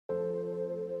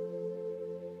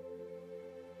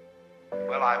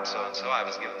Well, I'm so-and-so. I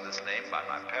was given this name by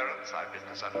my parents. I've been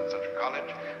to such and such a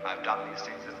college. I've done these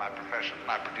things in my profession.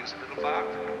 I produce a little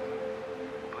biography.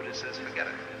 Buddha says, forget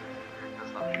it.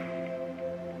 That's not you.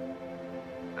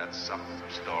 That's some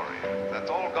story. That's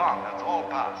all gone. That's all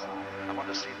past. I want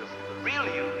to see the real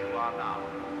you are now.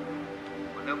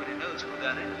 But nobody knows who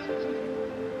that is.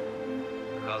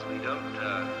 Because we don't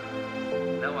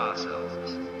know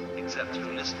ourselves except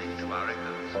through listening to our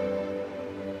echoes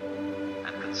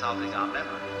and consulting our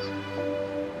memories.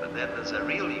 But then there's a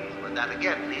real you, and that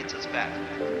again leads us back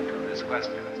to this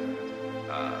question.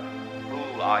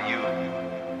 Who are you?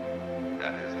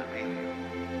 That is the real you.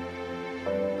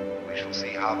 We shall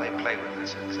see how they play with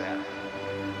this exam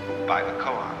by the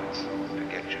koans to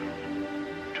get you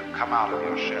to come out of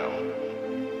your shell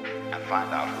and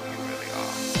find out who you really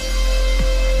are.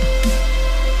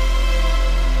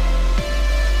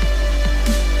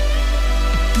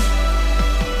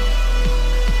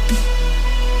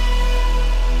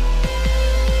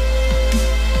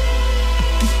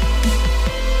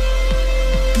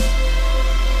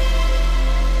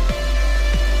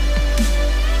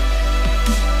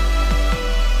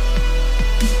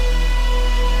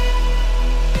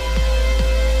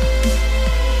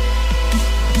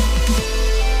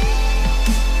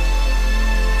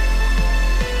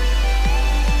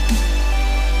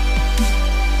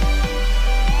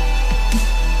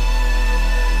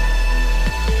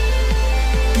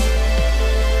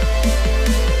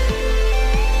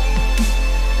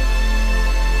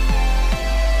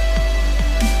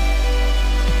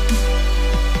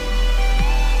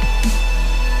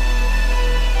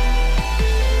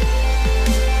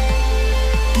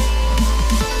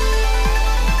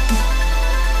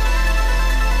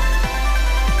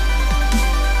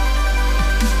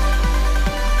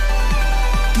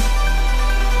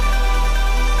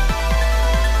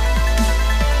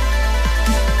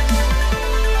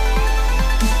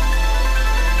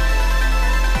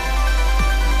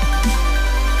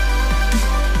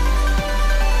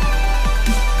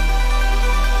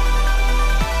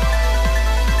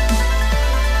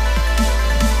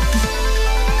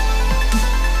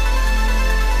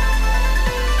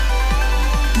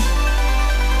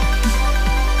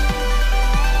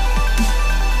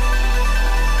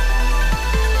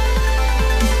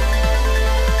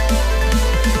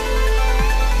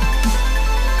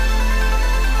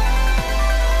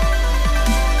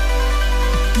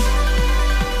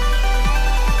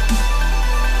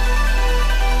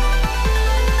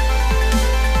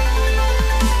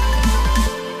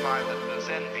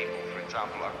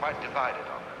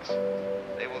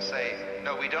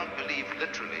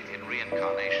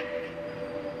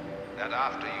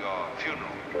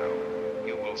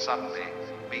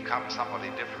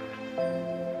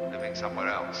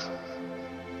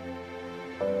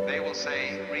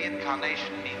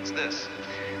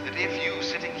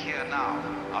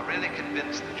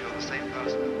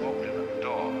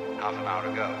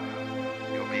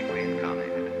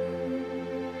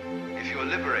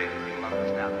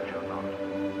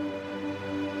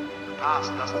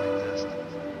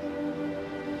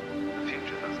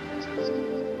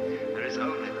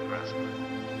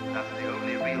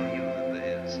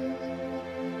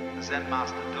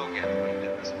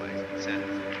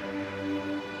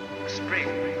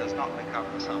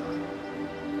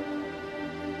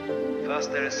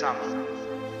 First there is summer,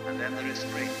 and then there is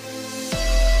spring.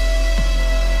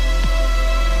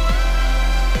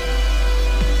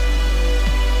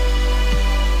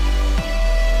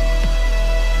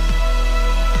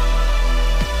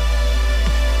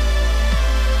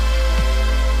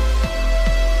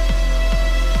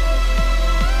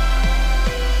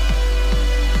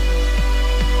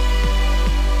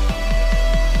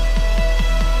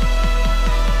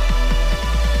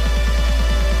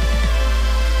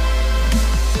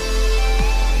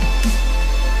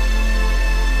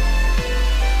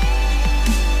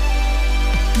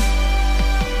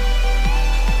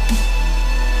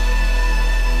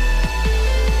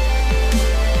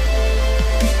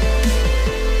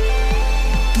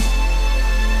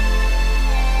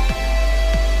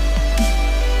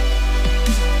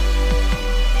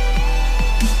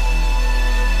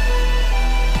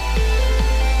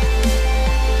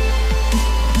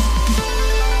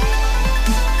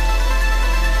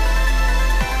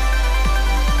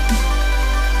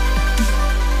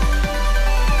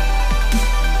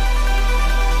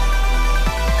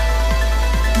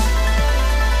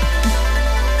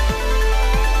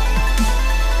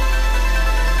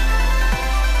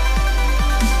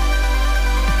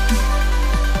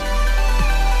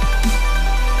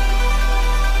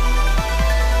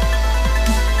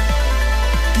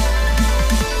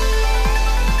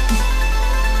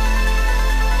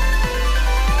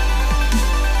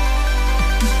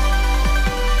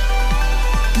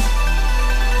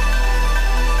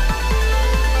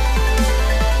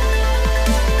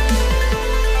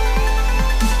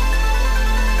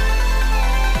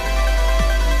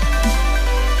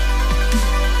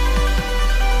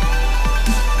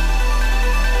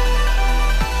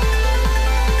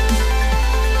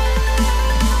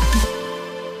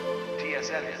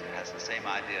 same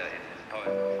idea in his poem,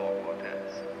 The Four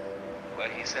Quartets, where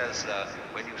he says,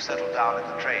 when you settle down in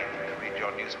the train to read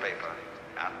your newspaper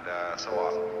and so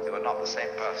on, you are not the same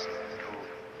person who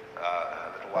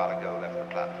a little while ago left the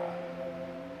platform.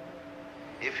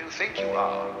 If you think you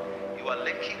are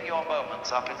linking your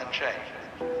moments up in a chain.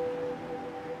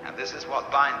 And this is what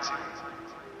binds you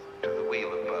to the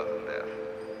wheel of birth and death.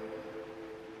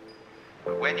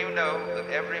 But when you know that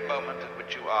every moment in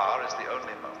which you are is the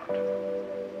only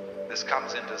moment, this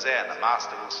comes into Zen. A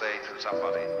master will say to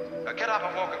somebody, get up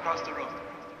and walk across the room.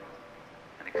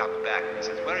 And he comes back and he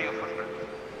says, where are your footprints?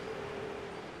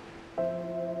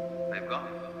 They've gone.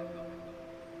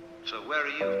 So where are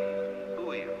you?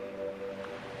 Who are you?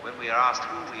 When we are asked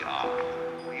who we are,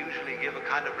 we usually give a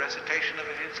kind of recitation of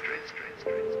a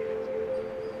history.